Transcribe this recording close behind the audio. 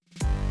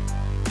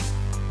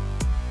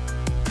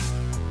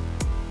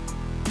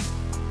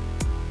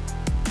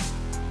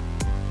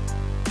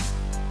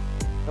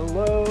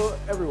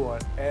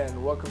everyone,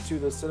 and welcome to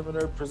the Cinema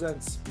Nerd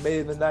Presents Made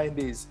in the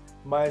 90s.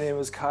 My name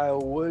is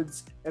Kyle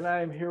Woods, and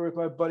I am here with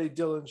my buddy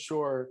Dylan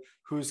Shore,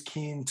 who's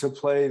keen to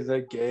play the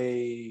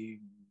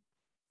game.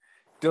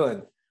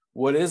 Dylan,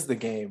 what is the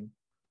game?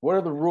 What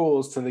are the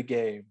rules to the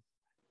game?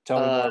 Tell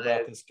me more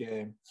about this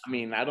game. I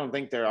mean, I don't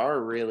think there are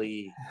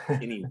really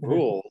any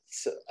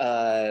rules,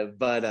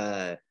 but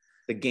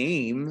the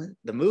game,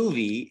 the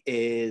movie,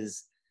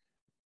 is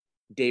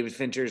David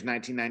Fincher's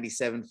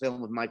 1997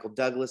 film with Michael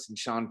Douglas and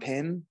Sean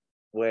Penn,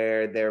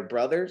 where they're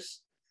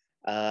brothers.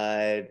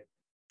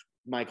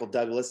 Michael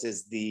Douglas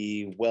is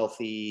the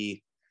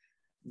wealthy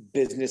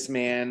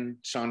businessman.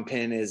 Sean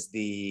Penn is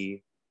the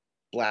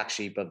black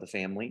sheep of the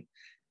family.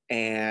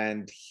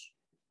 And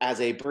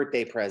as a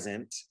birthday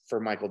present for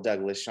Michael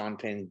Douglas, Sean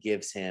Penn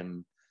gives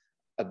him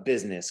a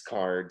business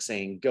card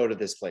saying, "Go to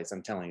this place.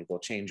 I'm telling you, they'll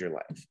change your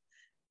life."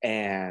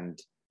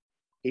 And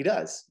he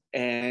does.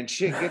 And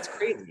shit gets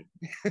crazy.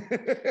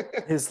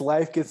 His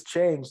life gets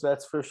changed,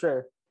 that's for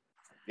sure.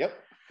 Yep.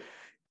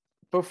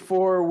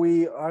 Before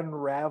we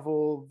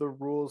unravel the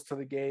rules to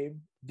the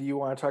game, do you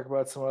want to talk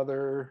about some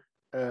other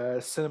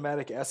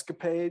cinematic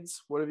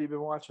escapades? What have you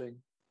been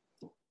watching?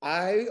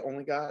 I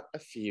only got a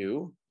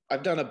few.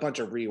 I've done a bunch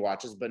of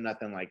rewatches, but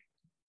nothing like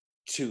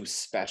too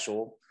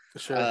special.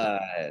 Sure.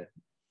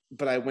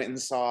 But I went and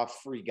saw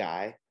Free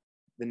Guy,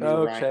 the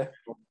new Ryan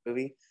Reynolds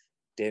movie.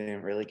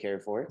 Didn't really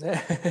care for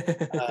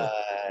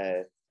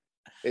it.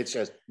 It's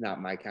just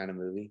not my kind of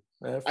movie.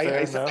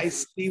 I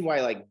see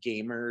why like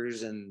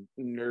gamers and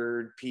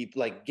nerd people,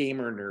 like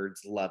gamer nerds,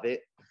 love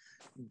it,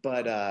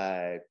 but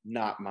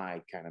not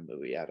my kind of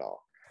movie at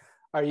all.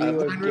 Are you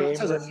a gamer?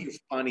 Has a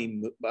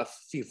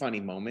few funny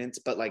moments,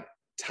 but like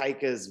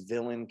Taika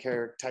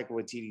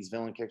Waititi's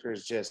villain character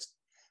is just,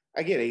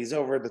 I get it, he's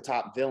over the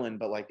top villain,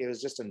 but like it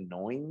was just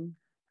annoying,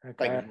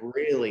 like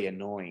really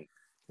annoying.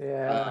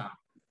 Yeah.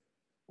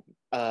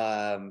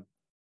 I'm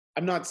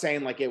not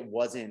saying like it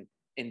wasn't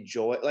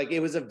like it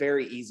was a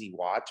very easy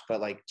watch,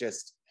 but like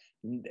just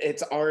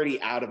it's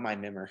already out of my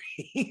memory.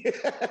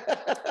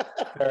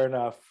 Fair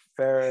enough.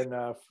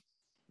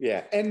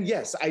 Yeah. And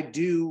yes, I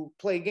do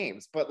play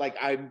games, but like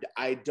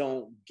I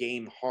don't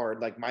game hard.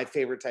 Like my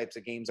favorite types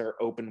of games are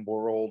open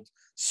world,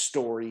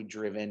 story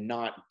driven,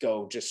 not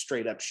go just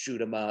straight up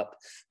shoot 'em up,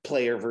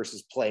 player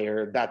versus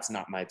player. That's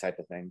not my type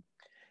of thing.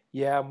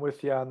 Yeah, I'm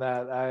with you on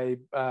that.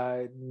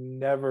 I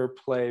never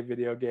play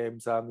video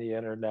games on the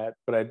internet,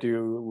 but I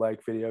do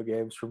like video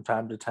games from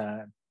time to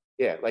time.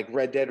 Yeah, like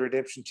Red Dead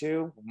Redemption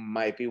 2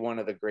 might be one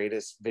of the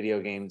greatest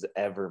video games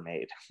ever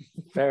made.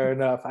 Fair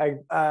enough.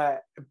 I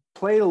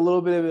played a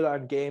little bit of it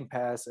on Game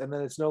Pass, and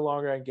then it's no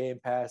longer on Game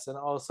Pass, and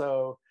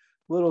also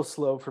a little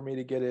slow for me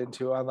to get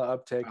into. On the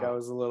uptake, I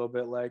was a little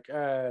bit like,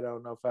 I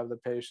don't know if I have the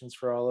patience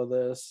for all of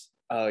this.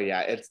 Oh yeah,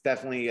 it's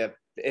definitely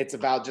it's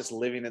about just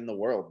living in the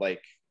world.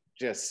 Like,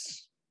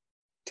 just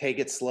take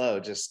it slow.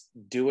 Just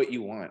do what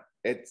you want.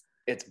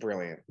 It's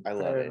brilliant. I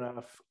love it. Fair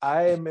enough.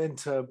 I am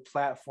into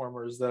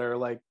platformers that are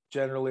like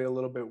generally a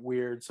little bit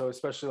weird. So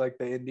especially like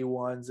the indie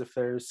ones, if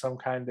there's some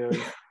kind of,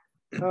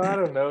 I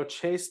don't know,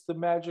 chase the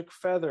magic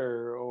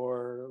feather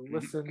or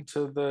listen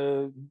to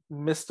the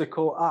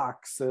mystical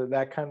ox,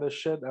 that kind of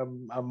shit,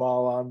 I'm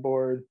all on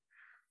board.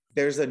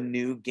 There's a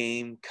new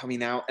game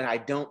coming out, and I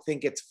don't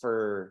think it's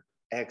for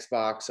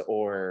Xbox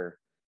or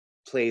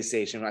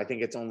PlayStation. I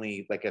think it's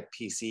only like a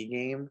PC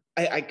game.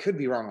 I could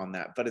be wrong on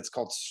that, but it's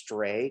called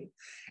Stray,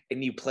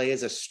 and you play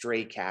as a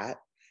stray cat,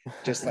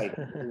 just like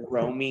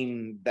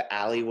roaming the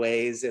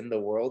alleyways in the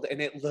world,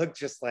 and it looked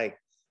just like,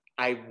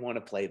 I want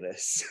to play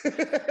this.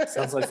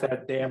 Sounds like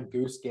that damn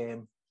Goose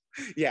Game.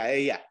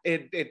 Yeah,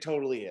 it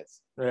totally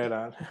is. Right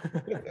on.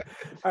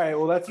 All right,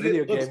 well, that's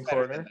video game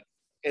corner.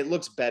 It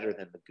looks better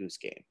than the Goose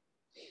Game.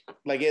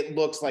 Like it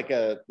looks like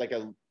a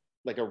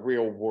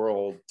real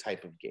world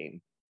type of game.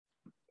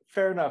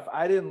 Fair enough.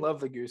 I didn't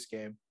love the Goose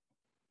Game.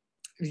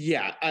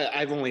 Yeah,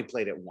 I've only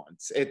played it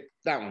once.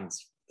 That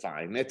one's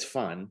fine. It's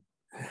fun.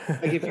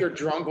 Like if you're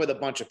drunk with a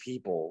bunch of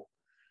people,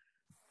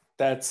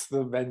 that's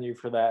the venue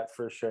for that,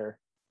 for sure.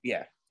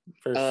 Yeah,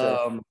 for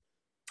sure.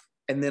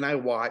 And then I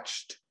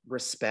watched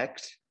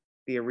Respect,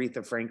 the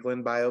Aretha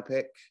Franklin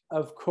biopic.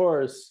 Of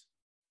course.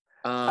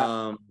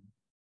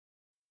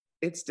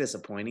 It's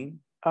disappointing.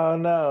 Oh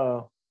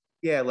no.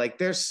 Yeah, like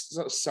there's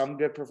some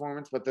good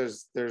performance, but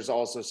there's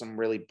also some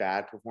really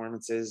bad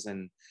performances,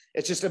 and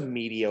it's just a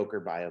mediocre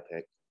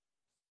biopic.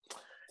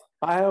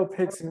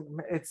 Biopics,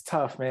 it's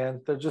tough, man.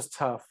 They're just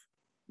tough.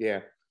 Yeah.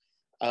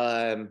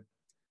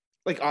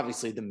 Like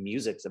obviously the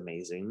music's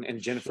amazing,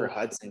 and Jennifer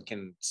Hudson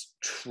can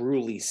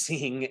truly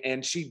sing,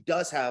 and she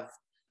does have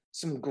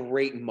some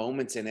great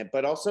moments in it,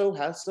 but also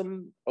has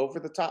some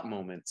over-the-top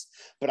moments.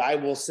 But I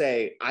will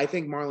say, I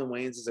think Marlon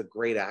Wayans is a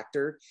great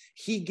actor.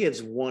 He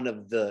gives one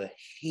of the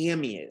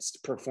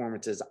hammiest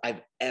performances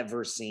I've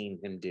ever seen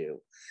him do.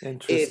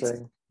 Interesting.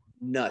 It's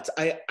nuts.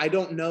 I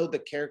don't know the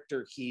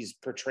character he's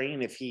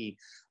portraying, if he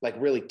like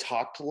really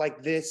talked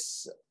like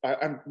this.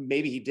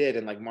 Maybe he did,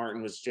 and like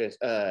Martin was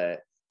just or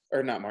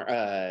not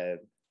Martin.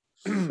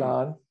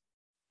 Sean.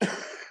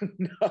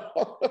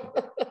 No.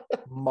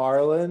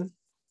 Marlon,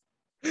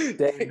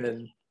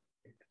 Damon,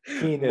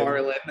 Keenan.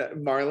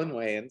 Marlon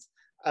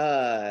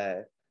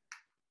Wayans.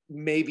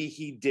 Maybe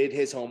he did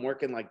his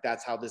homework and like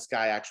that's how this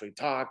guy actually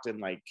talked and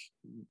like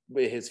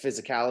his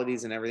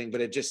physicalities and everything, but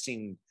it just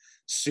seemed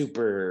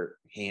super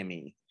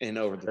hammy and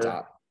over the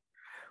top.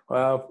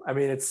 Well, I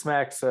mean, it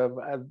smacks of,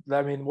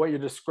 I mean, what you're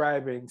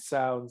describing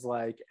sounds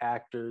like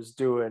actors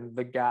doing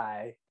the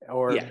guy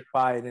or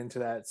buying into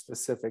that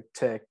specific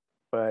tick,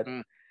 but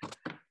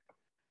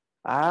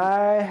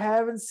I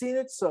haven't seen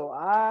it, so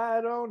I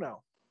don't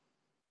know.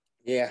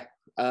 Yeah.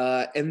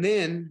 And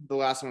then the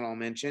last one I'll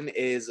mention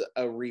is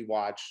a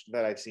rewatch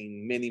that I've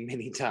seen many,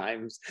 many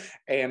times.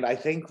 And I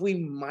think we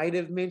might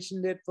have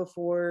mentioned it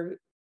before.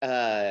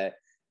 The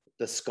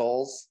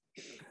Skulls.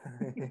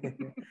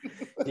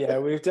 Yeah,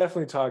 we've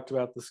definitely talked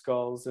about the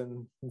Skulls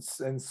in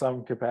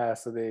some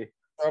capacity.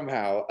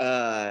 Somehow.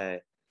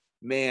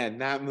 Man,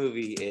 that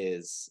movie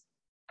is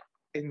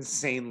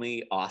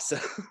insanely awesome.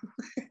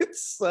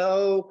 It's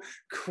so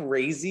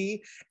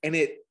crazy, and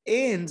it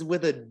ends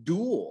with a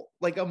duel,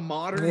 like a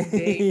modern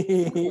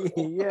day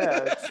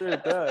yeah, it sure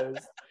does.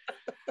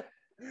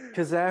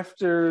 Because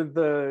after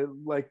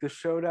the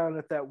showdown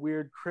at that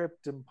weird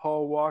crypt, and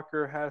Paul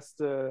Walker has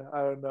to, I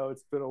don't know,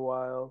 it's been a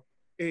while.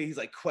 He's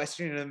like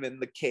questioning him in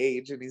the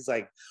cage, and he's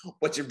like,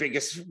 "What's your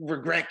biggest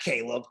regret,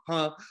 Caleb?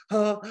 Huh?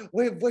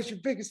 What's your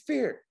biggest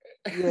fear?"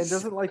 Yeah,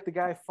 doesn't like the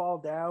guy fall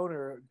down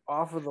or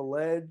off of the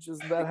ledge?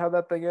 Isn't that how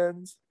that thing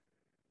ends?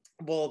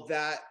 Well,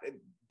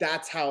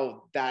 that's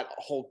how that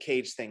whole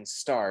cage thing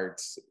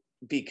starts,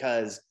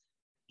 because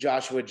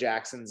Joshua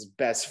Jackson's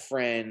best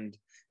friend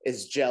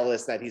is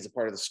jealous that he's a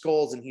part of the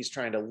Skulls, and he's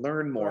trying to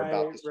learn more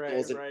about the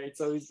Skulls. Right.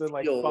 So he's been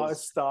like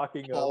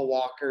stalking Paul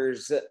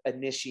Walker's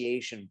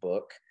initiation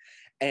book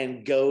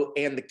and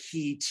the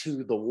key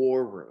to the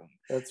war room.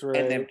 That's right.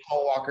 And then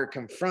Paul Walker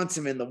confronts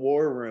him in the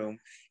war room,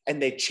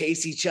 and they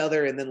chase each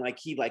other, and then like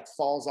he like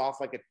falls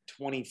off like a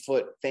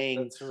 20-foot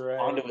thing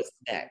onto his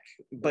neck,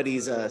 but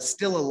he's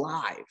still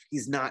alive.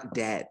 He's not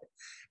dead.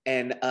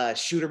 And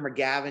Shooter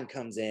McGavin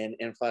comes in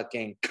and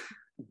fucking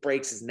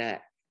breaks his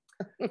neck.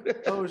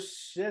 Oh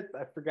shit,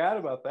 I forgot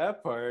about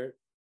that part.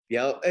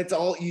 Yeah, it's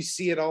all, you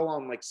see it all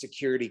on like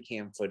security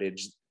cam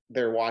footage.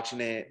 They're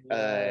watching it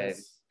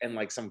in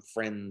like some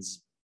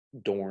friend's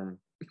dorm.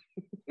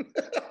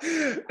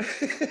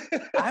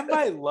 I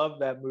might love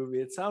that movie.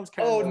 It sounds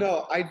kind of... Oh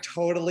no, I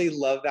totally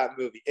love that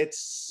movie. It's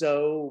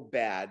so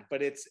bad,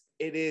 but it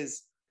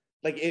is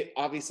like, it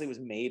obviously was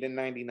made in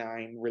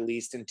 99,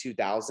 released in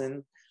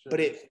 2000, but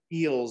it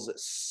feels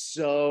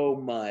so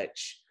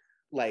much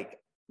like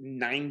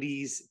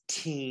 90s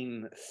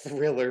teen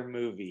thriller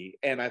movie.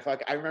 And I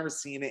remember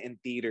seeing it in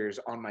theaters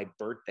on my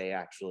birthday,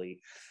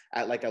 actually,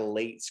 at like a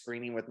late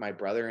screening with my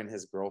brother and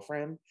his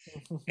girlfriend,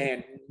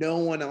 and no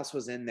one else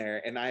was in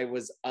there, and I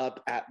was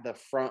up at the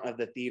front of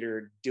the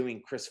theater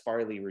doing Chris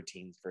Farley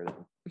routines for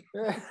them.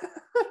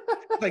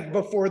 Like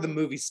before the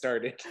movie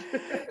started.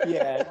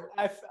 Yeah,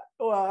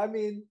 well, I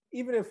mean,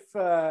 even if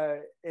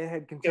it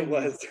had continued,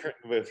 it was during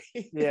the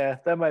movie. Yeah,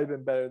 that might have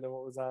been better than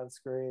what was on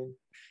screen.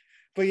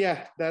 But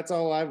yeah, that's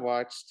all I've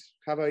watched.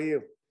 How about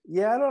you?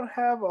 Yeah, I don't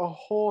have a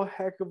whole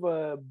heck of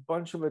a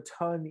bunch of a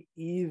ton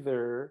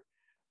either.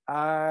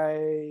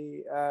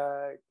 I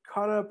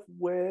caught up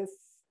with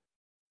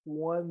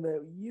one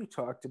that you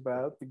talked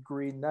about, The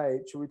Green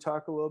Knight. Should we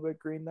talk a little bit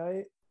Green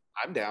Knight?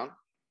 I'm down.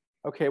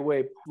 Okay,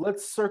 wait.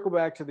 Let's circle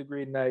back to The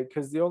Green Knight,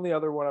 because the only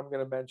other one I'm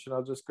going to mention,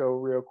 I'll just go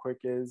real quick,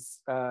 is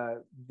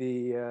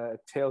the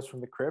Tales from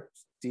the Crypt,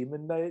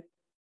 Demon Knight,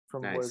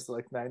 from was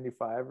like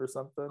 95 or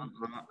something.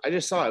 I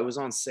just saw it was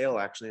on sale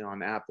actually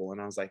on Apple, and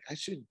I was like, I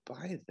should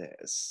buy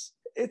this.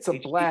 It's a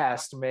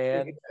blast,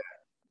 man.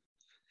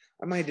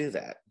 I might do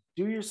that.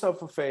 Do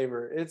yourself a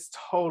favor. It's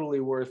totally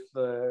worth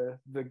the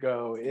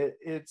go.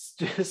 It's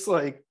just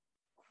like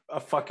a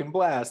fucking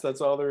blast.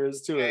 That's all there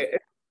is to it.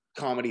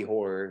 Comedy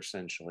horror,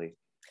 essentially.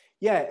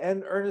 Yeah,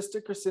 and Ernest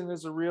Dickerson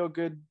is a real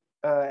good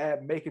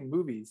at making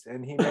movies,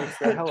 and he makes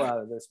the hell out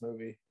of this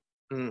movie.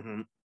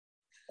 Mm-hmm.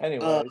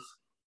 Anyways.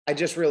 I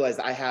just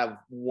realized I have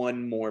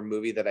one more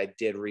movie that I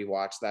did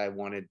rewatch that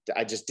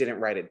I just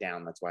didn't write it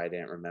down. That's why I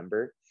didn't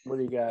remember. What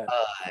do you got?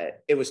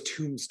 It was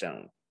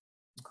Tombstone.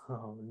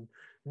 Oh,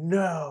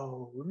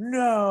 no.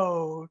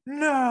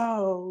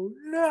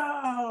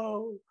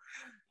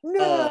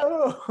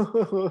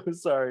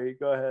 Sorry,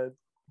 go ahead.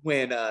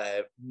 When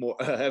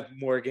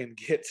Morgan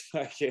gets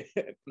fucking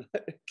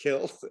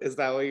killed. Is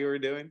that what you were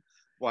doing?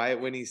 Why,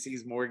 when he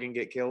sees Morgan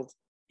get killed?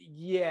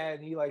 Yeah,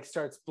 and he like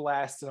starts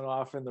blasting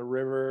off in the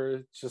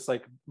river, just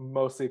like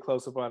mostly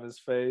close up on his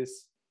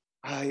face.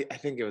 I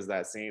think it was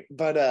that scene.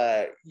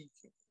 But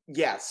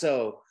yeah,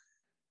 so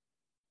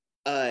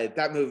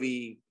that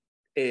movie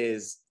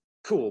is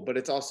cool, but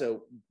it's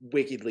also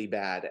wickedly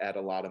bad at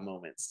a lot of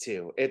moments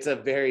too. It's a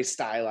very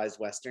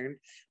stylized Western.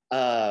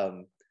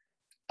 And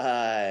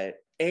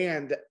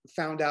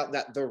found out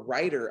that the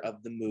writer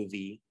of the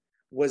movie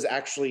was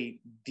actually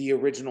the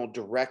original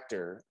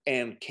director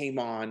and came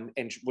on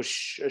and was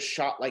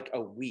shot like a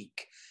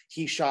week.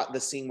 He shot the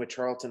scene with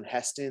Charlton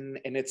Heston,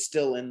 and it's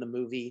still in the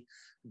movie.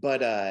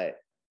 but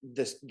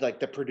this like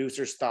the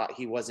producers thought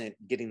he wasn't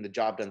getting the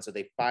job done, so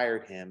they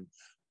fired him,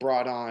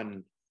 brought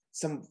on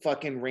some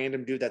fucking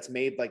random dude that's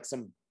made like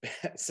some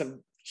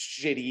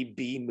shitty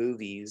B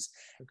movies.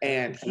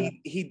 And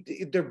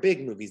they're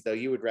big movies though,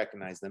 you would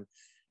recognize them.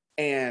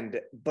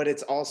 But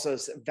it's also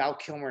Val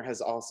Kilmer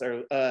has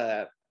also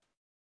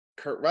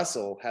Kurt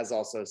Russell has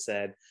also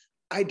said,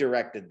 I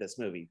directed this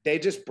movie. They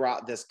just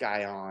brought this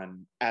guy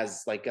on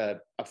as like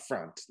a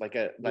front, like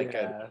a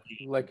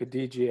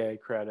DGA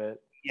credit.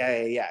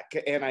 Yeah.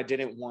 And I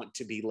didn't want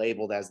to be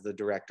labeled as the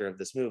director of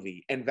this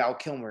movie. And Val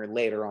Kilmer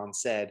later on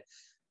said,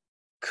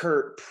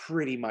 Kurt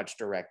pretty much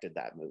directed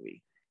that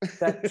movie.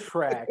 That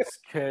tracks,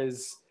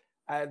 because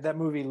that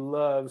movie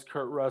loves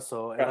Kurt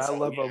Russell, and I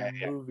love a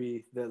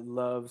movie that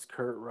loves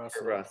Kurt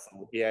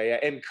Russell. Yeah.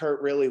 And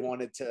Kurt really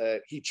wanted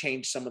he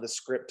changed some of the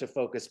script to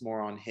focus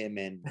more on him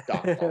and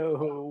Doc.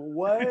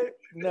 What?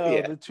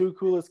 No, the two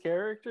coolest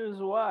characters?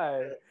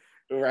 Why?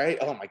 Right?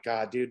 Oh my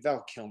God, dude.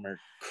 Val Kilmer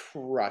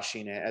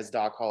crushing it as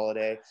Doc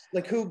Holliday.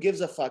 Like, who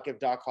gives a fuck if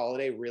Doc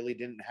Holliday really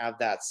didn't have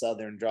that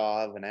Southern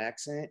draw of an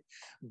accent?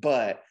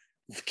 But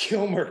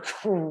Kilmer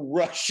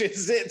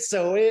crushes it,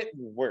 so it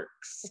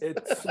works.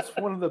 It's just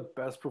one of the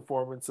best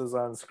performances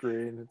on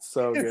screen. It's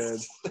so good.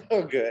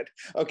 So good.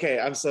 Okay,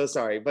 I'm so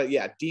sorry. But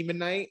yeah, Demon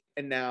Knight,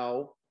 and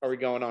now are we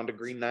going on to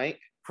Green Knight?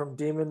 From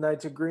Demon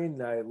Knight to Green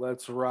Knight,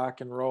 let's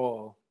rock and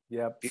roll.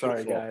 Yep. Beautiful.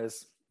 Sorry,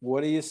 guys.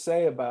 What do you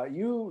say about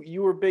you?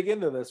 You were big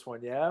into this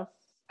one, yeah?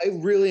 I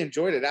really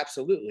enjoyed it,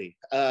 absolutely.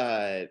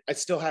 I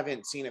still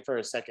haven't seen it for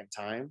a second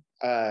time,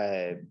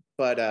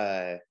 but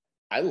I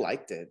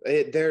liked it.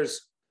 It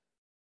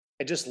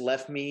just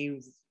left me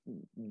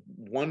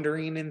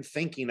wondering and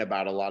thinking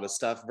about a lot of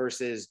stuff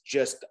versus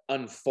just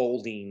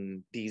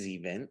unfolding these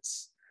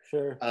events.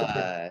 Sure.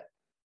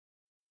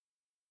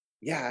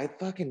 Yeah, I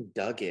fucking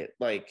dug it.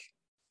 Like,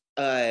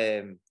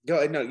 go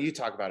ahead. No, you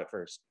talk about it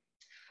first.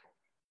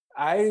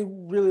 I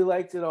really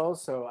liked it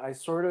also. I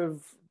sort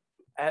of,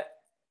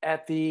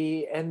 at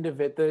the end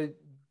of it, the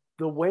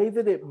way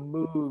that it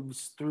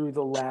moves through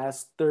the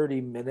last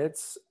 30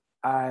 minutes,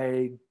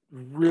 I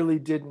really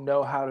didn't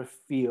know how to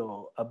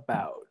feel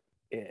about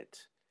it.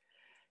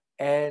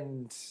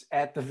 And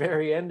at the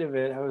very end of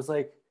it, I was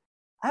like,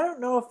 I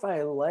don't know if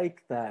I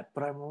like that,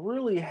 but I'm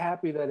really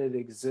happy that it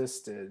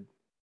existed,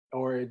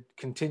 or it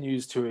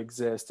continues to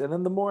exist. And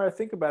then the more I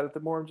think about it, the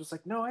more I'm just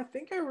like, no, I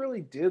think I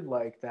really did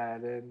like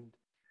that, and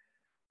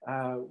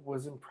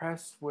was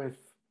impressed with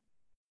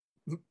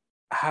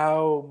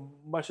how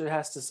much it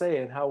has to say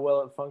and how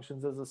well it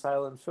functions as a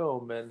silent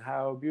film and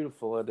how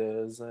beautiful it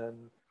is.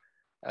 And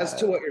as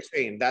to what you're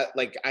saying, that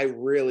like I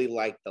really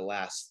liked the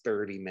last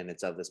 30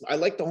 minutes of this. I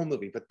liked the whole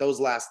movie, but those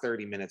last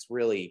 30 minutes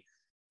really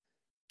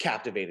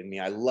captivated me.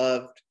 I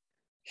loved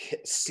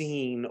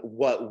seeing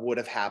what would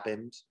have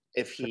happened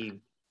if he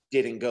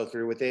didn't go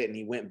through with it and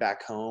he went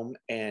back home.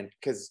 And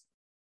because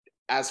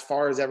as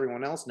far as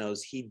everyone else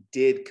knows, he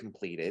did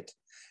complete it.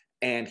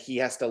 And he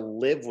has to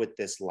live with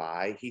this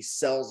lie. He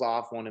sells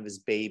off one of his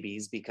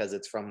babies because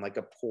it's from like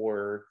a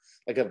poor,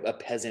 like a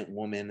peasant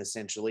woman,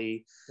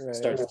 essentially. Right.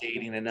 Starts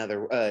dating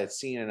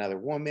seeing another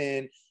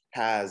woman,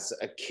 has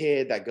a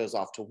kid that goes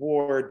off to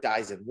war,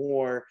 dies in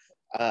war.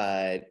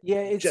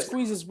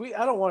 Squeezes.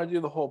 I don't want to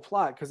do the whole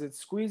plot because it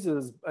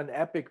squeezes an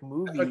epic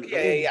movie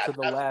into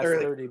the last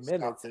 30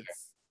 minutes.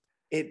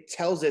 It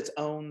tells its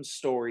own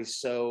story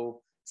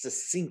so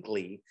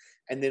succinctly.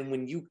 And then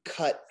when you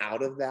cut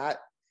out of that,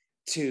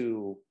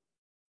 to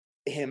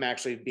him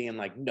actually being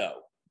like, no,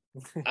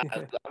 I'm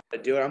gonna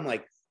do it. I'm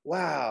like,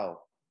 wow,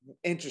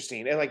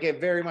 interesting. And like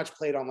it very much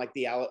played on like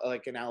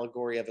an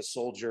allegory of a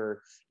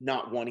soldier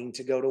not wanting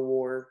to go to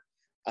war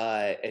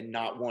and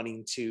not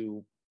wanting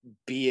to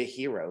be a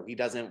hero. He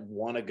doesn't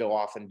want to go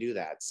off and do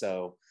that.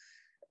 So,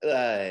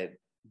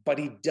 but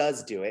he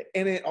does do it.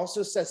 And it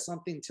also says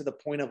something to the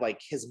point of like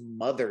his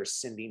mother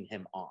sending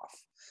him off.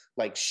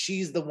 Like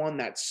she's the one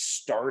that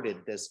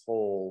started this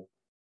whole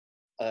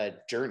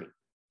journey.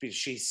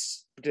 She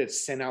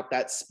sent out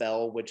that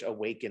spell which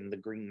awakened the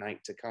Green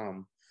Knight to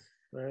come.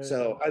 Right.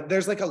 So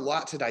there's like a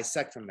lot to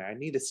dissect from there. I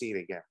need to see it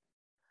again.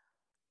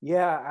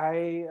 Yeah,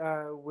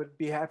 I would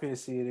be happy to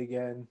see it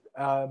again.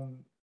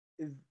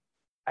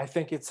 I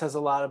think it says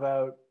a lot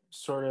about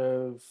sort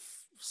of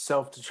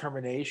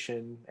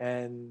self-determination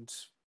and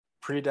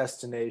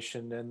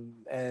predestination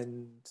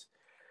and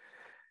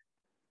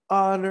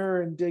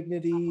honor and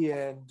dignity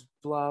and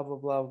blah blah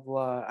blah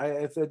blah.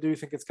 I do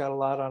think it's got a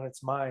lot on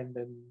its mind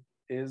and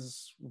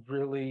is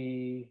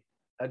really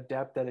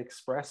adept at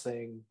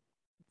expressing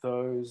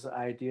those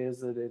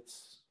ideas that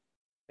it's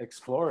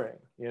exploring,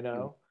 you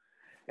know.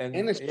 And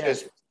it's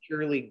just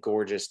purely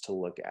gorgeous to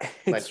look at.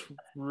 It's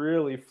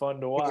really fun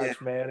to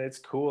watch, man. It's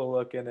cool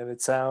looking and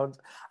it sounds.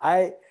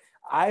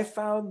 I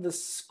found the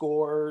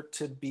score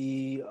to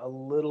be a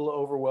little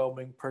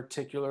overwhelming,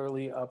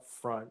 particularly up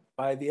front.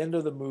 By the end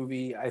of the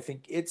movie, I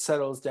think it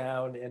settles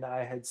down and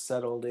I had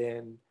settled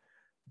in.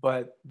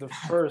 But the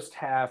first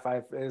half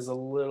is a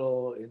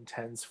little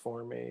intense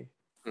for me.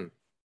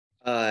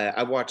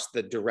 I watched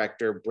the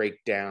director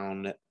break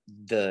down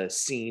the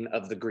scene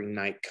of the Green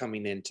Knight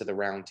coming into the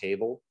round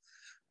table,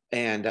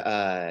 and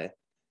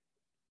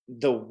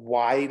the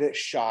wide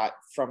shot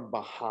from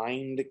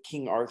behind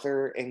King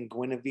Arthur and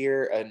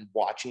Guinevere and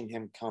watching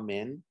him come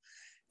in,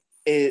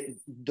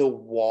 the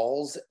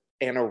walls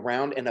and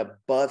around and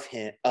above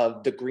him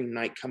of the Green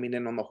Knight coming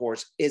in on the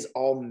horse is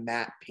all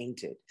matte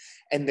painted.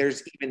 And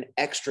there's even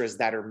extras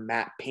that are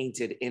matte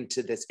painted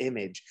into this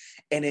image.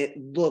 And it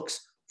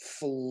looks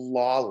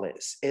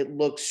flawless. It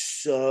looks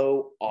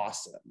so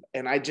awesome.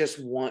 And I just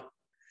want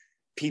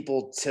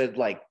people to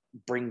like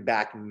bring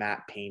back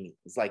matte paintings.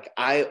 Like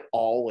I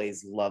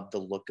always love the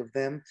look of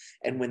them.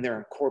 And when they're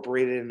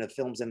incorporated into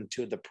films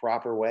into the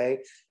proper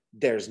way,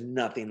 there's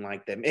nothing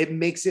like them. It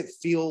makes it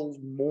feel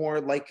more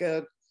like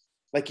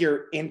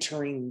you're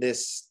entering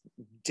this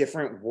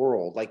different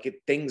world. Like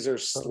things are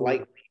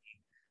slightly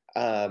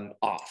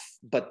off,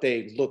 but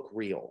they look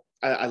real.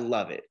 I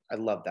love it. I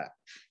love that.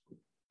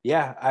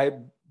 Yeah,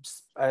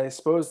 I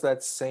suppose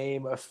that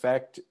same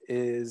effect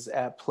is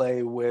at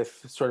play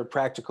with sort of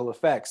practical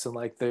effects and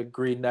like the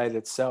Green Knight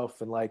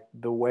itself, and like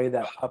the way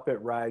that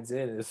puppet rides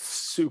in is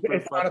super.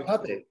 It's not a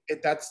puppet.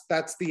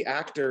 That's the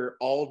actor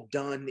all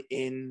done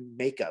in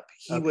makeup.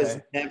 He was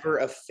never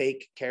a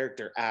fake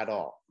character at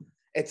all.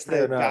 It's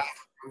the guy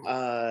from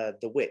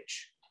The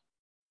Witch.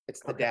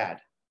 It's the dad.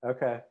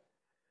 Okay,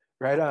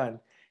 right on.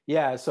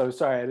 Yeah. So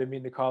sorry, I didn't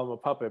mean to call him a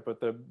puppet, but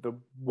the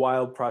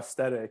wild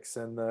prosthetics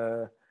and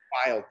the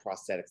wild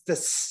prosthetics, the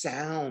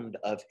sound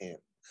of him,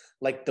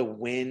 like the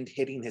wind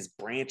hitting his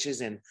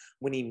branches, and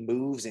when he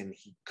moves and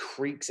he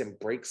creaks and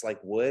breaks like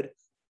wood.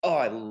 Oh,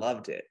 I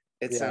loved it.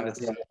 It sounded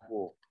so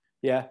cool.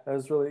 Yeah, that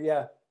was really,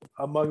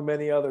 among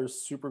many other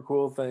super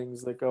cool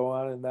things that go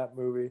on in that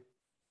movie.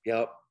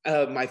 Yep.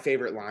 My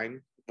favorite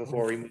line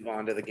before we move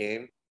on to the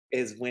game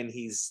is when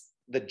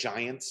the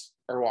giants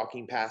are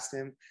walking past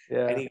him,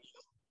 and he,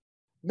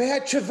 may I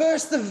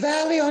traverse the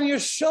valley on your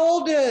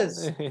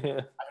shoulders? I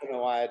don't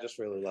know why, I just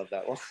really love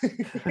that one.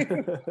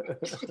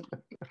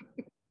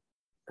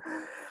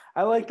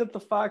 I like that the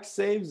fox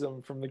saves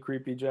him from the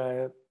creepy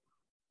giant.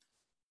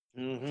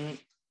 Mm-hmm.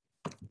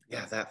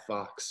 Yeah, that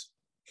fox.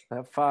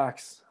 That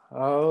fox.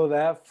 Oh,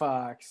 that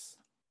fox.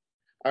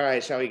 All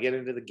right, shall we get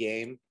into the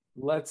game?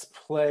 Let's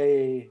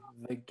play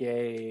the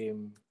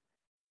game.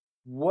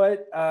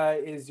 What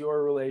is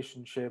your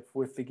relationship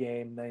with the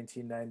game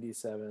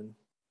 1997?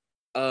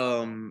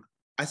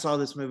 I saw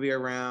this movie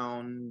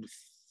around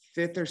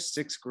 5th or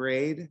 6th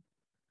grade,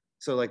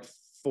 so like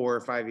 4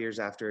 or 5 years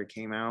after it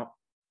came out,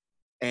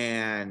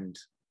 and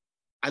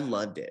I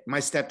loved it. My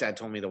stepdad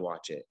told me to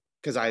watch it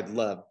because I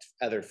loved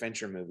other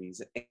Fincher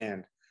movies,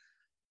 and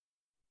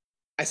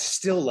I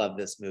still love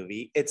this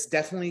movie. It's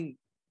definitely,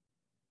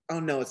 oh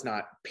no, it's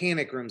not.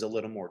 Panic Room's a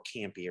little more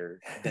campier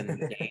than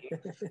the game,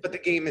 but the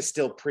game is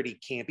still pretty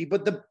campy.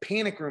 But the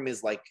Panic Room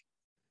is like,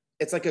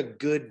 it's like a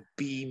good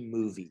B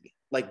movie.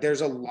 Like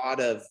there's a lot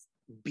of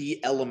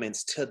B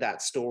elements to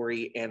that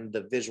story and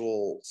the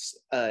visual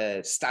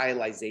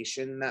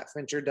stylization that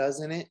Fincher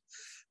does in it.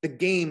 The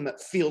game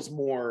feels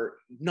more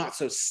not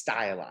so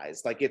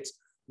stylized. Like it's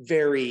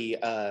very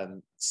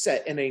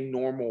set in a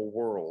normal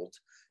world,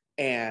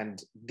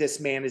 and this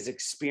man is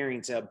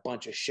experiencing a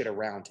bunch of shit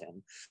around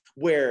him,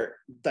 where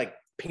like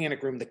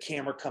Panic Room, the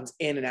camera comes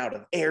in and out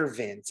of air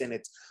vents and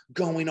it's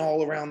going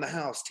all around the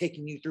house,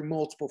 taking you through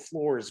multiple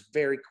floors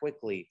very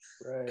quickly.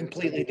 Right.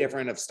 Completely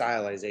different of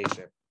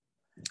stylization.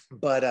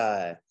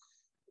 But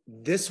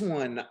this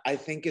one I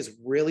think is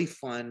really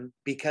fun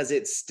because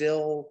it's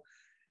still,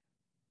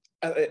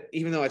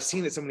 even though I've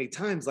seen it so many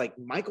times, like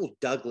Michael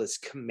Douglas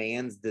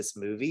commands this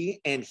movie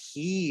and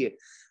he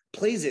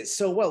plays it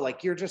so well.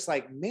 Like you're just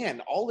like,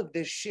 man, all of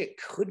this shit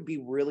could be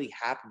really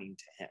happening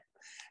to him.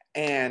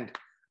 And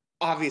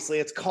obviously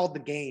it's called The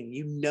Game.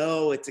 You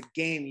know it's a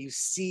game. You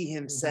see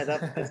him set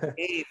up this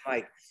game.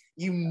 Like,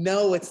 you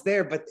know it's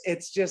there, but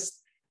it's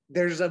just,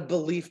 there's a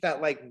belief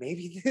that like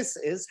maybe this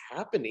is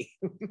happening.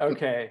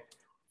 Okay.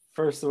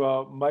 First of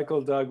all,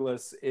 Michael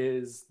Douglas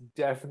is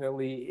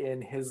definitely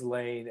in his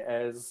lane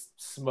as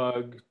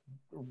smug,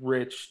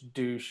 rich,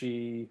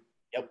 douchey,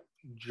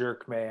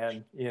 jerk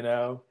man, you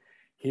know?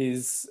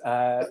 He's,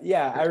 I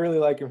really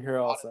like him here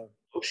also.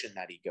 Emotion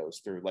that he goes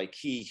through, like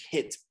he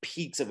hits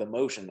peaks of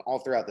emotion all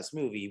throughout this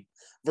movie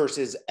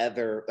versus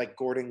other, like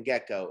Gordon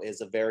Gekko is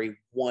a very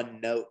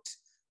one-note,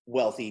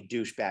 wealthy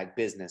douchebag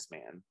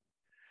businessman.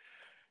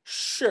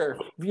 Sure.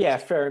 Yeah,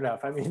 fair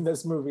enough. I mean,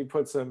 this movie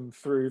puts him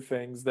through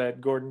things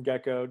that Gordon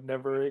Gekko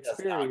never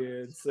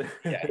experienced.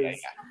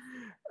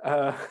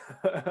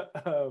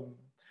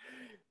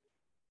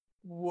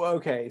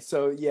 Okay,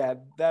 so yeah,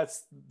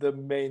 that's the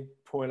main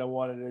point I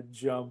wanted to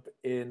jump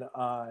in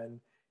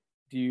on.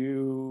 Do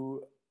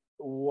you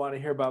want to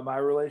hear about my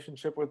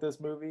relationship with this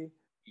movie?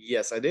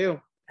 Yes, I do.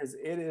 Because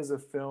it is a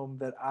film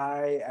that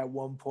I, at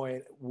one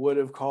point, would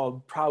have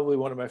called probably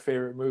one of my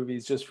favorite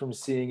movies just from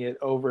seeing it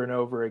over and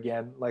over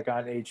again, like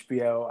on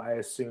HBO, I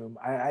assume.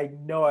 I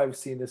know I've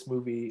seen this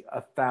movie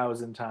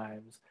 1,000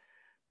 times,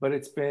 but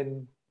it's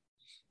been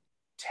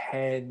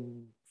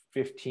 10,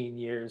 15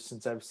 years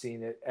since I've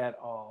seen it at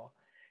all.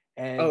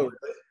 Oh, And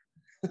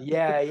really?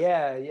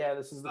 yeah.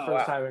 This is the Oh,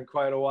 first wow. time in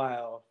quite a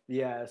while.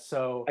 Yeah.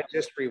 So I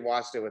just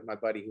rewatched it with my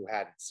buddy who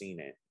hadn't seen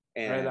it,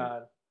 right and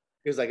on.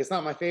 he was like, "It's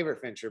not my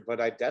favorite Fincher, but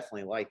I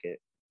definitely like it."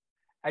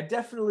 I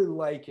definitely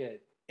like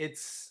it.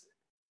 It's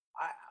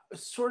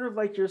sort of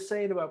like you're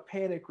saying about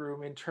Panic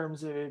Room in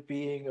terms of it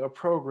being a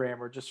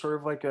program or just sort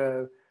of like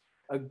a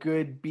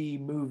good B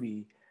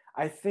movie.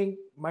 I think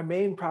my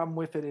main problem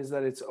with it is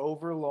that it's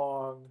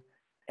overlong,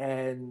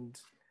 and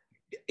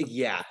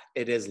Yeah,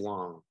 it is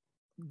long.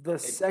 the It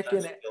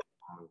second does feel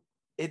long.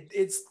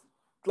 it's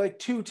like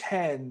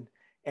 210,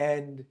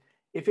 and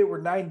if it were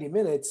 90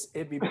 minutes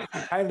it'd be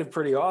kind of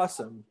pretty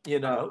awesome, you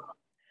Uh,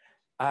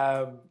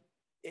 know.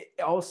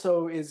 It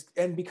also is,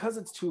 and because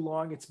it's too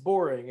long it's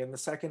boring and the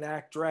second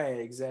act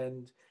drags,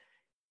 and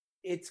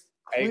it's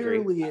I agree.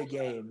 clearly a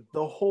game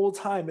the whole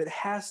time. It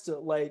has to,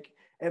 like,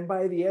 and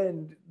by the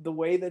end, the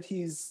way that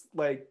he's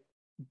like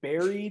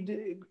buried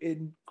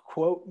in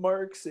quote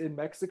marks in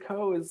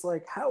Mexico is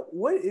like, how,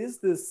 what is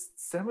this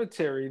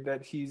cemetery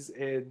that he's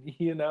in,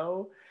 you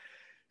know?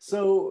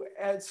 So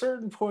at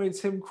certain points,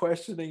 him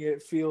questioning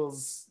it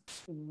feels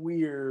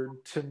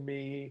weird to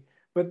me,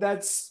 but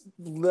that's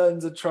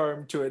lends a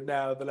charm to it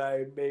now that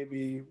I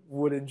maybe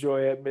would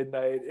enjoy at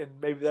midnight, and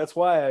maybe that's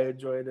why I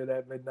enjoyed it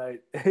at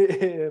midnight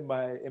in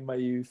my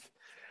youth.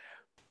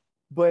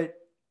 But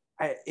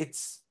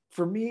it's,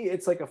 for me,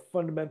 it's like a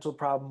fundamental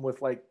problem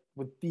with like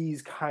with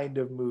these kind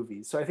of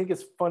movies. So I think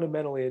it's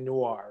fundamentally a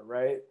noir,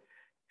 right?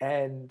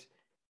 And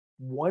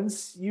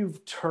once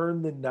you've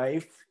turned the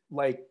knife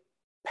like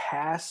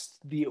past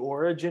the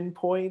origin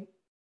point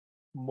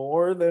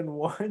more than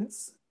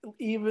once,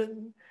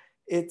 even,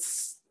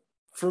 it's,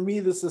 for me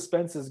the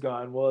suspense is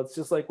gone. Well, it's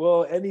just like,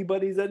 well,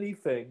 anybody's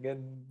anything,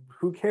 and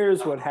who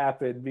cares what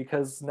happened,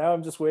 because now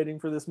I'm just waiting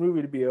for this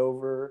movie to be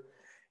over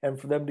and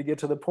for them to get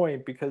to the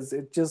point, because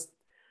it just,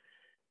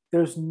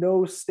 there's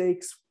no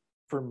stakes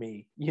for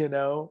me, you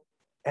know.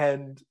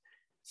 And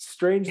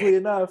strangely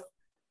enough,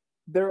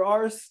 there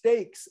are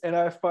stakes, and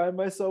I find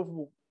myself,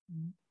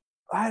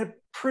 I had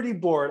pretty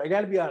bored. I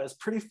got to be honest,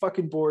 pretty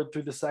fucking bored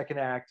through the second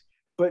act,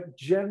 but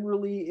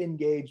generally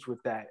engaged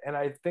with that. And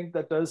I think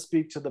that does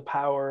speak to the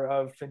power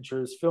of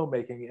Fincher's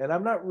filmmaking. And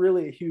I'm not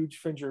really a huge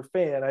Fincher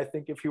fan. I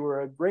think if he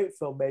were a great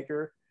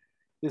filmmaker,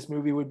 this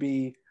movie would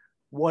be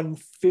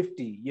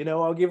 150. You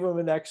know, I'll give him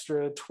an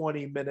extra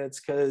 20 minutes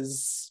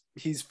because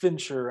he's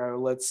Fincher,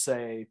 let's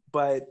say.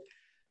 But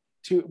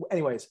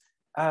anyways,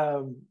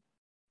 um,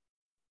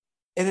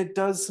 and it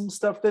does some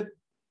stuff that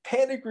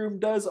Panic Room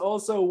does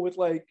also, with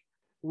like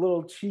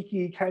little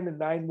cheeky kind of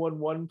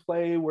 911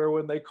 play where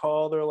when they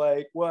call they're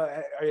like, what,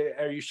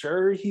 are you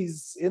sure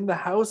he's in the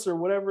house, or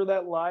whatever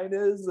that line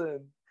is.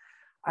 And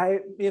I,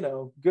 you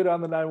know, good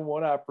on the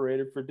 911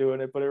 operator for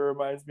doing it, but it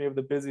reminds me of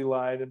the busy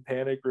line in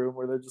Panic Room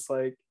where they're just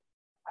like,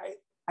 i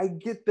I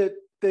get that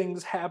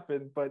things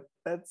happen, but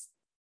that's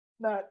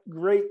not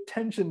great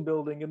tension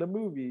building in a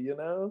movie, you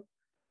know.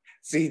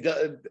 See,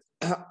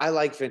 I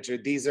like Fincher.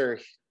 These are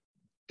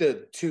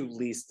the two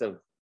least of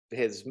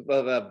his,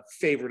 of a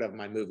favorite of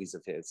my movies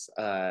of his.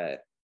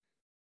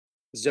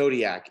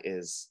 Zodiac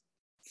is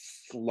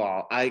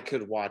flaw. I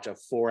could watch a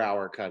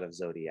 4-hour cut of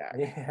Zodiac.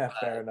 Yeah,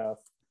 fair enough.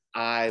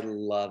 I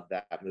love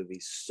that movie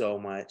so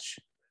much.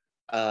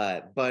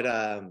 But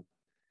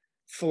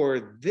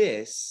for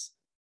this,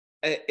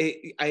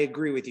 I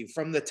agree with you.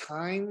 From the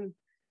time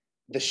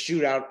the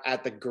shootout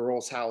at the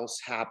girl's house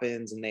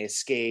happens and they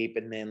escape,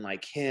 and then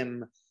like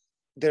him,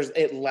 there's,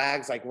 it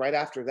lags like right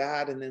after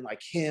that, and then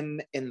like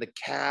him in the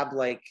cab,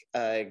 like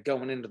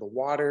going into the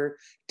water,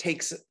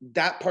 takes,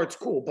 that part's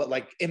cool, but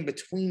like in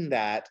between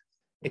that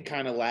it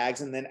kind of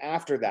lags, and then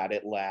after that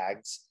it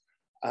lags.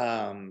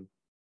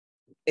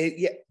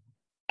 Yeah,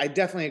 I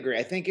definitely agree.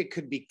 I think it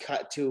could be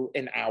cut to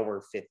an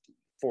hour 50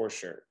 for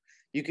sure.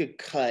 You could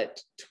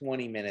cut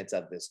 20 minutes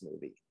of this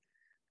movie.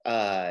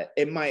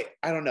 It might,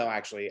 I don't know,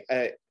 actually.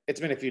 It's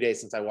been a few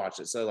days since I watched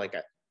it, so like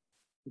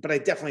but I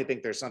definitely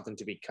think there's something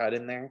to be cut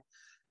in there.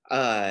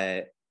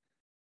 uh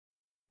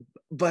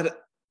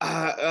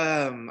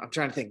I'm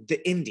trying to think.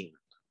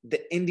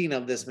 The ending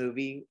of this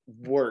movie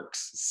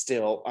works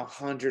still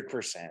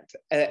 100%.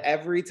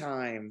 Every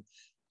time.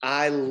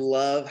 I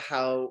love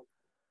how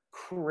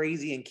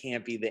crazy and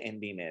campy the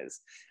ending is.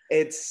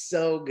 It's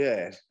so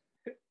good.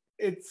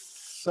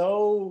 It's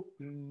so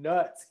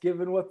nuts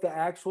given what the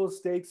actual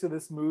stakes of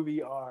this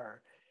movie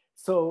are.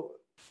 So,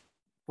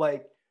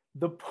 like,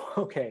 the,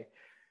 okay,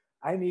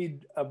 I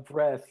need a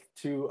breath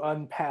to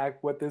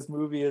unpack what this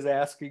movie is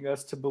asking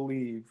us to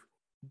believe,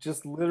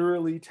 just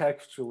literally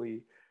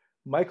textually.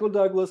 Michael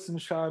Douglas and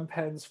Sean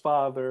Penn's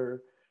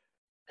father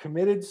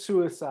committed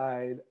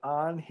suicide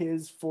on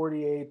his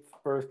 48th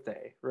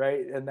birthday,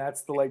 right? And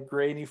that's the like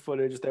grainy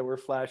footage that we're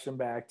flashing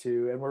back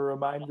to. And we're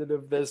reminded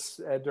of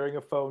this during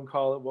a phone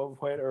call at one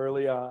point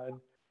early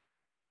on.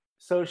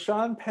 So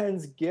Sean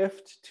Penn's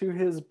gift to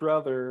his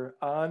brother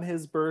on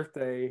his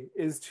birthday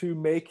is to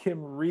make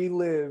him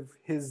relive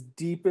his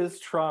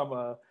deepest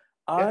trauma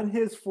Yeah. on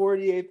his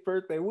 48th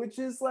birthday, which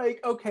is like,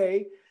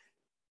 okay,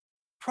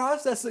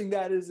 processing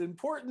that is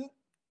important.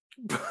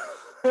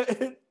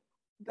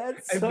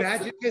 That's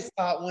Imagine his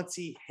thought once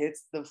he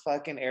hits the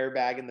fucking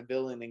airbag in the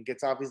building and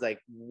gets off. He's like,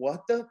 what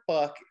the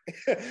fuck?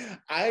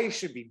 I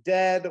should be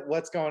dead.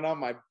 What's going on?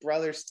 My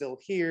brother's still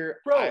here.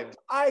 Bro,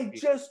 I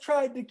just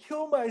tried to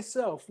kill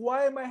myself.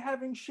 Why am I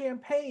having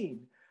champagne?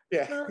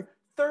 Yeah.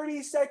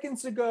 30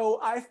 seconds ago,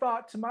 I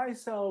thought to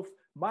myself,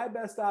 my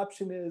best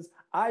option is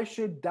I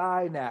should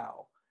die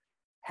now.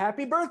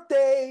 Happy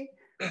birthday.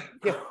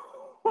 Yeah.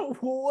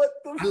 What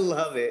the I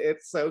love it.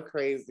 It's so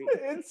crazy.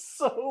 It's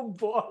so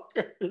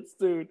bonkers,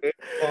 dude.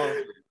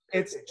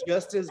 It's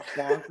just as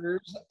bonkers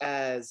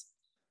as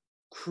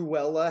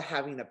Cruella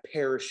having a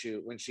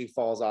parachute when she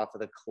falls off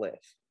of the cliff.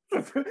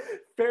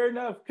 Fair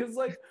enough. Because,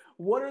 like,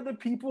 what are the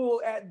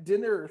people at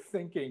dinner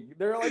thinking?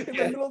 They're like in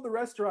the middle of the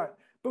restaurant.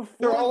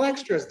 They're all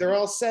extras. They're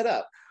all set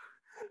up.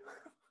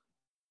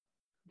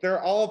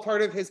 They're all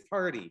part of his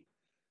party.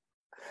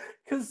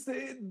 Because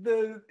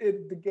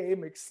the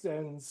game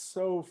extends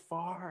so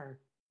far.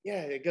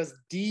 Yeah, it goes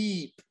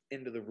deep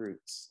into the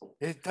roots.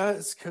 It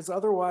does, because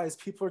otherwise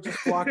people are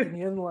just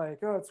walking in like,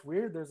 oh, it's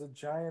weird. There's a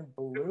giant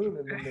balloon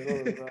in the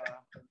middle of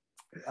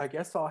I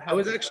guess I'll have. I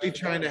was actually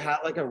trying to have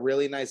like a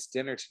really nice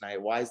dinner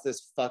tonight. Why is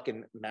this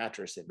fucking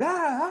mattress in there?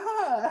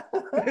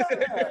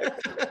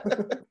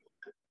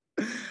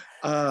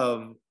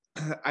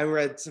 I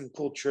read some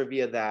cool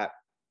trivia that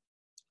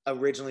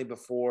originally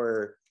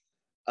before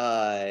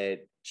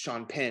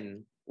Sean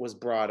Penn was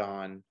brought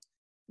on,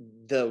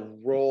 the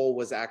role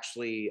was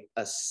actually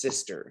a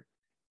sister,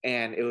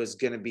 and it was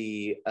going to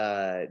be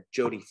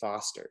Jodie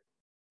Foster.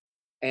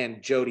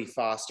 And Jodie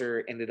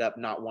Foster ended up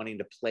not wanting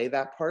to play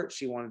that part.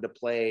 She wanted to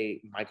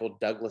play Michael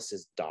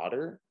Douglas's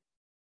daughter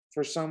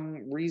for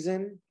some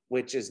reason,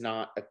 which is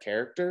not a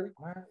character.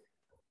 What?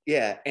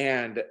 Yeah,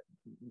 and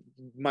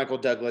Michael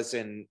Douglas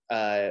and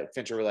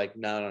Fincher were like,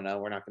 no,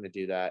 we're not going to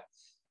do that.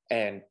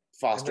 And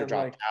Foster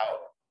dropped out,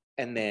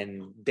 and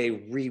then they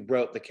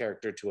rewrote the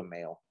character to a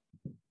male.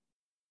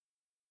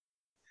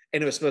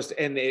 And it was supposed to,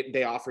 and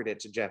they offered it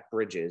to Jeff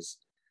Bridges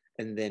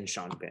and then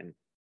Sean Penn.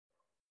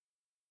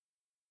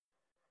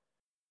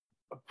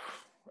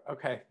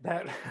 Okay,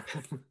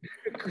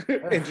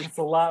 it's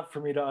a lot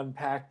for me to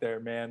unpack there,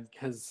 man,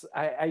 because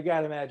I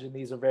gotta imagine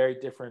these are very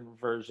different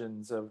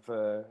versions of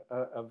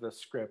the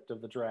script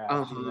of the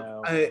draft. You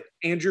know,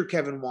 Andrew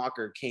Kevin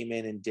Walker came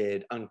in and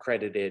did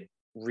uncredited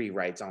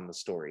rewrites on the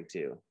story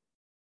too.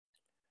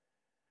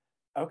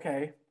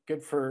 Okay,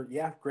 good for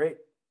great.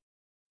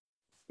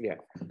 Yeah,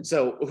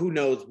 so who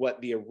knows what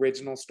the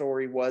original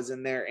story was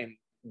in there and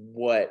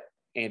what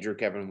Andrew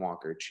Kevin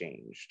Walker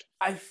changed.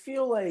 I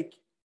feel like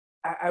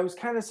I was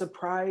kind of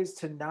surprised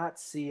to not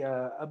see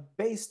a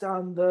based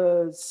on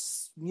the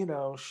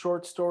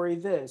short story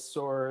this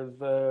or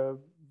the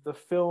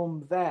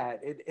film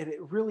that. It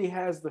really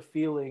has the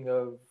feeling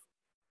of,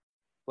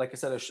 like I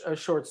said, a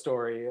short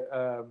story,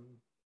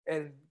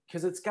 and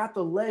because it's got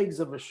the legs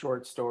of a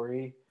short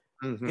story.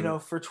 Mm-hmm. You know,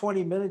 for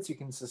 20 minutes you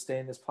can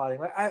sustain this plotting.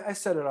 Like I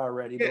said it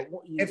already, but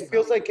it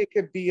feels like it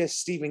could be a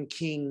Stephen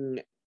King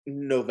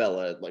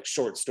novella, like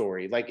short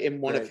story, like in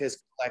one of his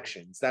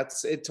collections.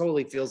 It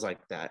totally feels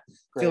like that.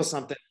 Feels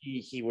something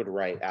he would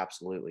write.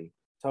 Absolutely.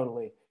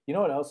 Totally. You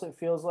know what else it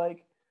feels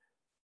like?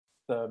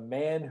 The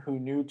Man Who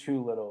Knew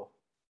Too Little.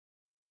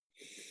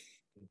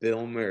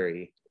 Bill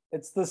Murray.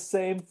 It's the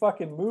same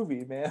fucking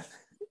movie, man.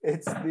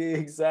 It's the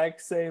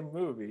exact same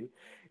movie.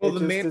 Well,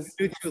 The Man Who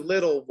Knew Too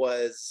Little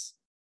was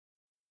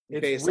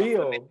based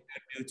real. On The Man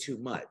Who Knew Too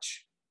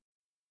Much.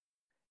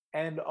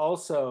 And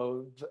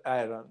also,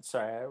 I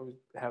would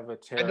have a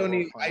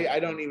terrible. I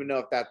don't even know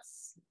if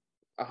that's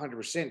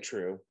 100%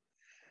 true.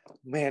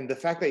 Man, the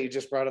fact that you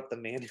just brought up The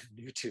Man Who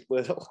Knew Too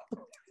Little.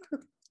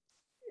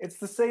 It's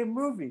the same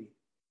movie.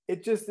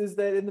 It just is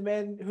that in The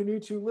Man Who Knew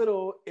Too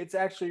Little, it's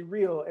actually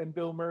real, and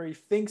Bill Murray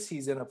thinks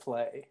he's in a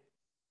play.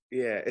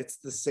 Yeah, it's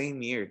the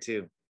same year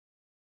too.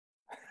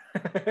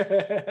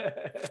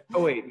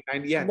 Oh wait,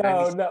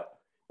 no.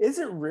 Is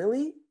it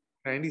really?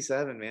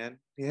 97, man.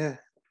 Yeah.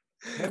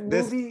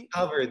 This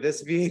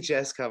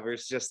VHS cover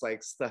is just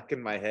like stuck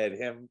in my head.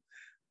 Him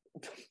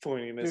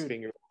pointing his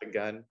finger with a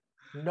gun.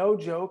 No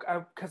joke.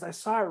 Because I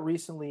saw it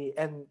recently,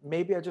 and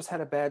maybe I just had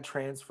a bad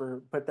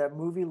transfer, but that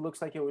movie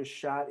looks like it was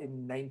shot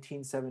in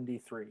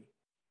 1973.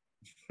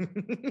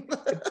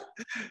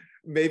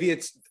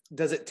 Maybe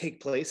does it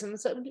take place in the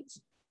 70s?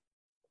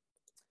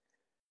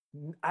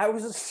 I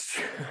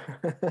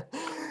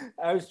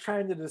was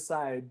trying to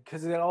decide,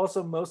 because it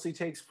also mostly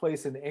takes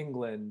place in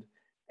England,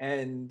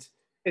 and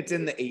it's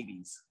in the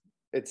 80s.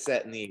 It's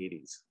set in the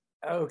 80s.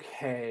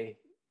 Okay.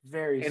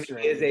 Very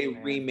strange. It is a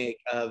remake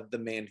of The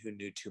Man Who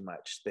Knew Too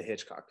Much, the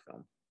Hitchcock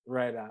film.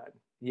 Right on.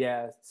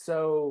 Yeah.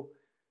 So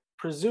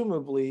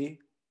presumably,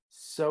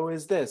 so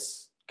is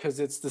this, because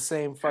it's the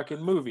same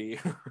fucking movie,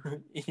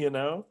 you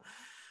know?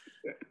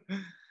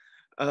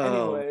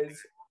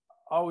 Anyways,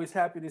 always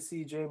happy to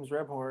see James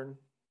Rebhorn.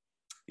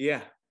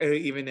 Yeah.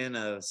 Even in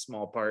a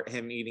small part,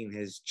 him eating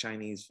his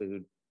Chinese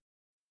food.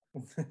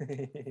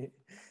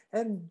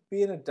 And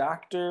being a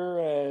doctor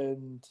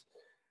and...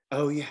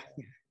 Oh, yeah.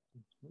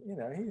 You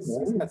know, he's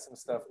got some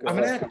stuff I'm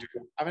an going. actor.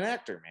 I'm an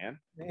actor, man.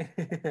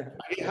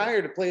 I get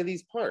hired to play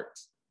these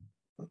parts.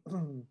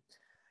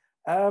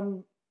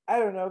 I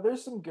don't know.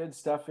 There's some good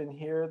stuff in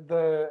here.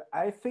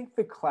 I think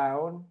the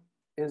clown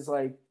is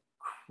like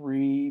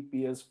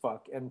creepy as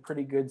fuck and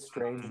pretty good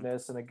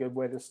strangeness and a good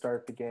way to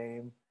start the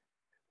game.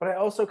 But I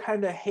also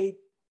kind of hate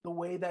the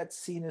way that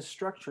scene is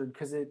structured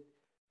because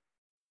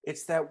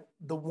it's that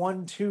the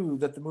 1-2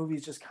 that the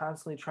movie's just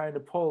constantly trying to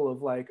pull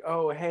of like,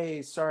 oh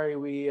hey, sorry,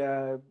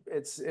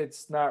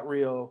 it's not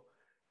real.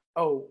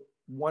 Oh,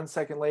 1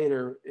 second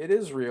later, it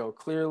is real.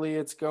 Clearly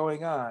it's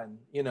going on,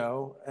 you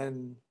know,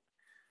 and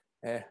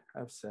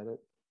I've said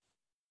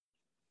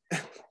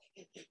it.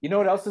 You know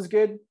what else is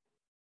good?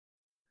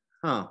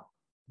 Huh.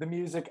 The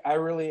music. I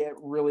really,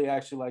 really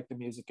actually like the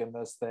music in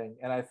this thing.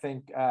 And I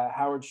think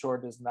Howard Shore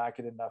does not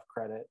get enough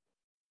credit.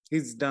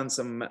 He's done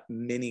some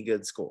many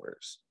good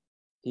scores.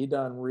 He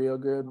done real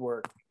good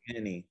work.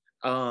 Many.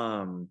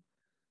 I'll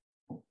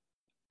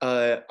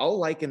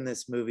liken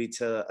this movie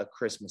to A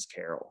Christmas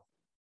Carol.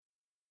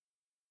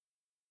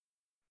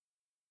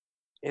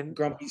 And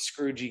Grumpy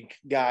Scroogey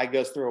guy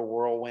goes through a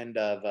whirlwind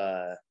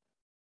of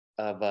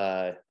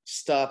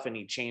stuff, and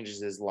he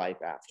changes his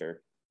life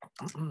after.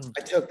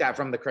 I took that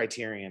from the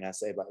Criterion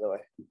essay, by the way.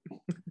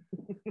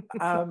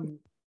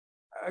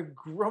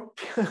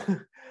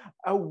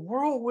 A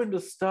whirlwind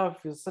of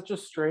stuff is such a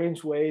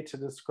strange way to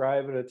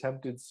describe an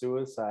attempted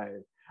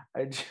suicide.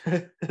 I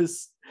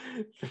just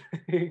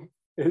think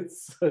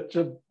it's such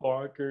a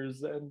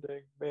bonkers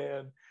ending,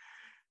 man.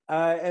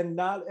 And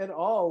not at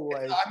all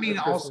like I mean,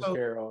 also,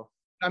 Carol.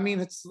 I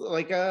mean, it's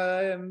like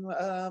a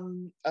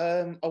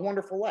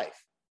Wonderful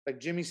Life. Like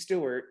Jimmy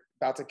Stewart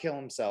about to kill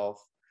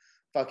himself,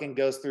 fucking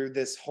goes through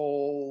this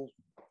whole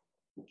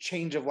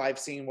change of life,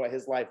 seeing what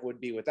his life would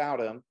be without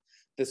him,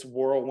 this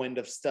whirlwind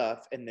of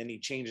stuff, and then he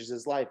changes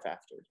his life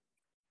after.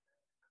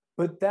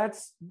 But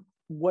that's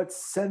what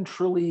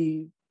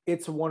centrally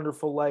It's a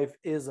Wonderful Life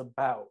is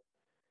about.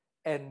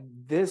 And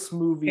this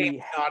movie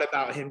it's not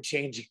about him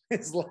changing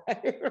his life.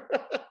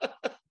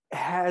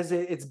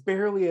 It's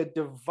barely a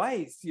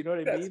device, you know what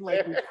I That's mean?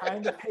 Like fair. we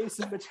kind of pay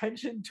some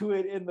attention to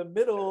it in the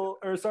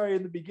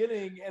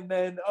beginning, and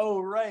then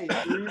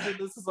the reason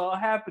this is all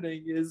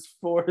happening is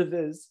for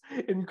this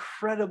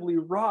incredibly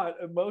wrought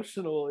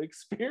emotional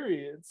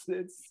experience.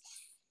 It's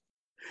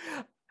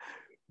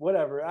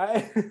whatever.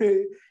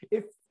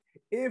 If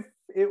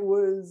it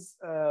was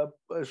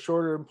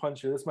shorter and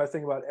punchier, that's my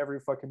thing about every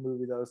fucking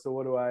movie though. So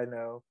what do I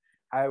know?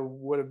 I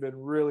would have been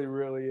really,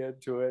 really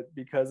into it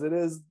because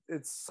it's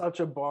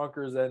such a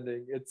bonkers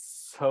ending.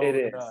 It's so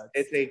nuts.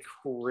 It's a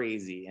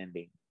crazy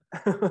ending.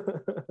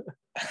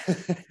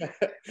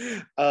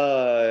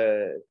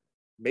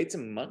 Made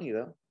some money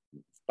though.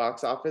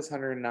 Box office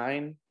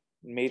 109,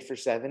 made for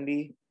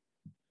 70.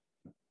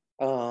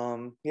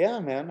 Yeah,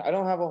 man. I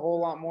don't have a whole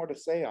lot more to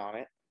say on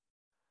it.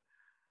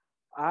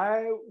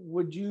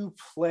 Would you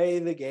play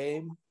the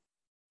game?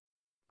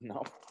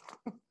 No.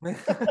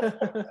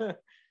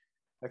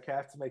 Okay, I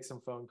have to make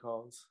some phone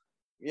calls.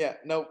 Yeah,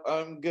 no,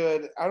 I'm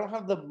good. I don't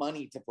have the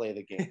money to play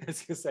the game. I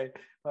was gonna say,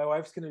 my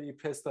wife's gonna be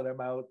pissed that I'm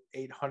out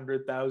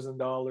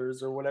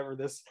 $800,000 or whatever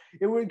this.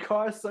 It would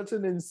cost such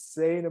an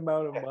insane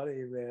amount of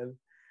money, man.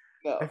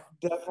 No,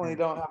 definitely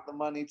don't have the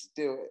money to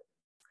do it.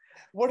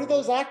 What are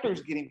those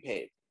actors getting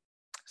paid?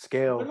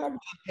 Scale. They're not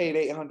getting paid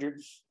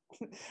 800,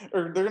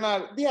 or they're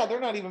not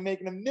even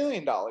making $1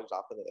 million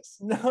off of this.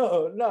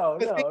 No.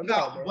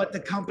 What the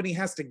company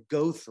has to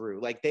go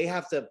through. Like they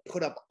have to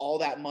put up all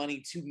that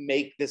money to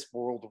make this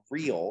world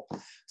real,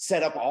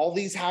 set up all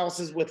these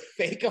houses with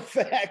fake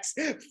effects,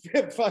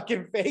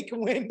 fucking fake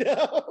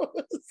windows,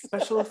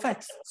 special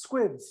effects,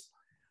 squids.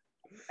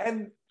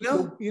 And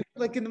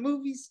like in the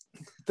movies.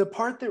 The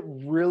part that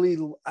really,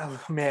 I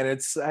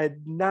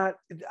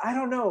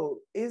don't know.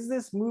 Is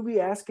this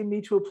movie asking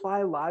me to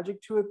apply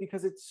logic to it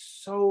because it's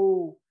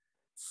so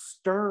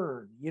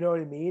stern? You know what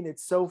I mean?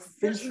 It's so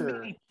Fincher. There's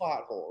many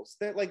plot holes.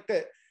 That like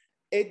that.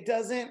 It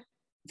doesn't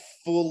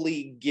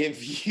fully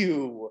give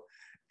you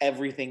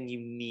everything you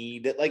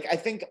need. Like I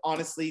think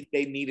honestly,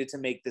 they needed to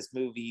make this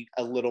movie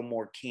a little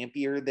more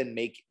campier than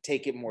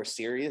take it more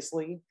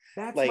seriously.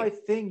 That's my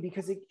thing,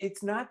 because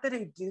it's not that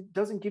it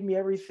doesn't give me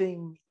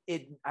everything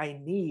I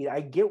need.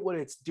 I get what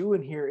it's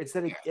doing here. It's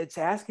that it's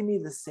asking me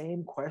the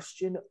same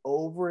question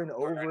over and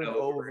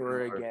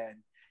over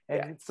again.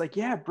 And it's like,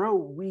 yeah, bro,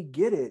 we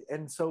get it.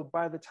 And so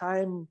by the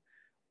time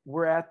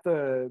we're at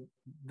the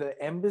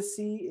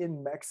embassy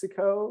in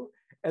Mexico,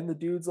 and the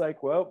dude's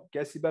like, well,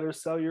 guess you better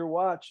sell your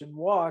watch and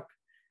walk.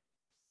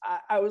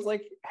 I was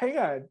like, hang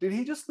on, did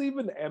he just leave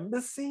an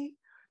embassy?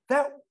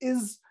 That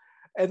is,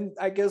 and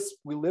I guess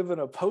we live in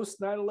a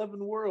post 9/11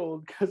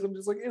 world, because I'm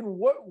just like, in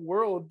what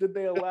world did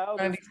they allow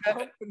this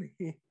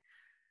company?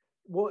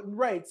 Well,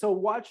 right. So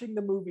watching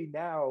the movie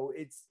now,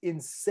 it's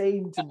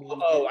insane to me.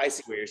 Oh, I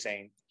see what you're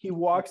saying. He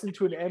walks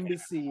into an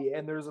embassy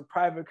and there's a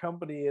private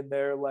company and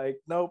they're like,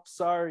 nope,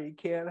 sorry,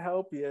 can't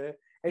help you.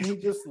 And he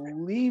just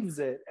leaves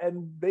it,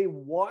 and they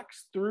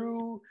walks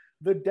through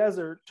the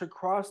desert to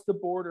cross the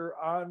border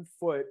on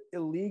foot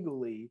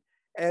illegally.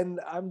 And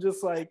I'm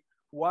just like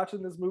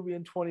watching this movie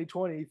in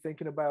 2020,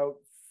 thinking about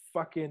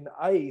fucking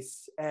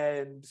ICE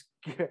and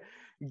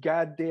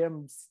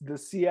goddamn the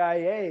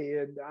CIA,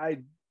 and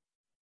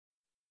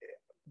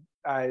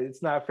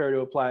it's not fair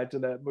to apply it to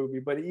that movie,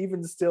 but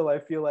even still, I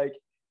feel like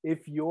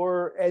if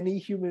you're any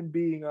human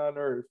being on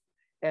Earth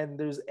and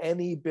there's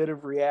any bit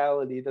of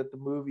reality that the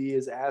movie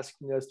is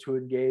asking us to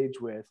engage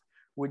with,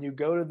 when you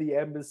go to the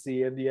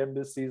embassy and the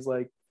embassy's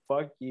like,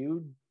 fuck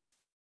you.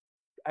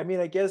 I mean,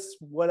 I guess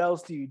what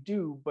else do you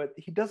do? But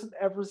he doesn't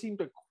ever seem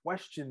to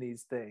question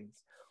these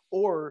things,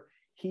 or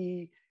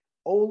he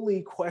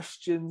only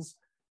questions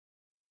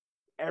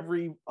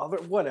every other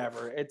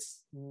whatever.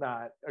 It's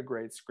not a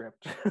great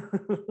script.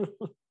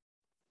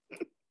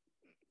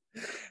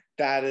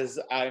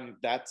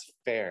 That's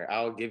fair.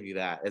 I'll give you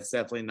that. It's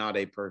definitely not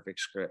a perfect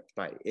script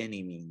by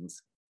any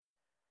means.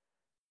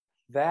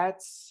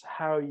 That's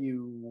how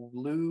you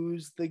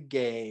lose the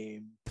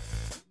game.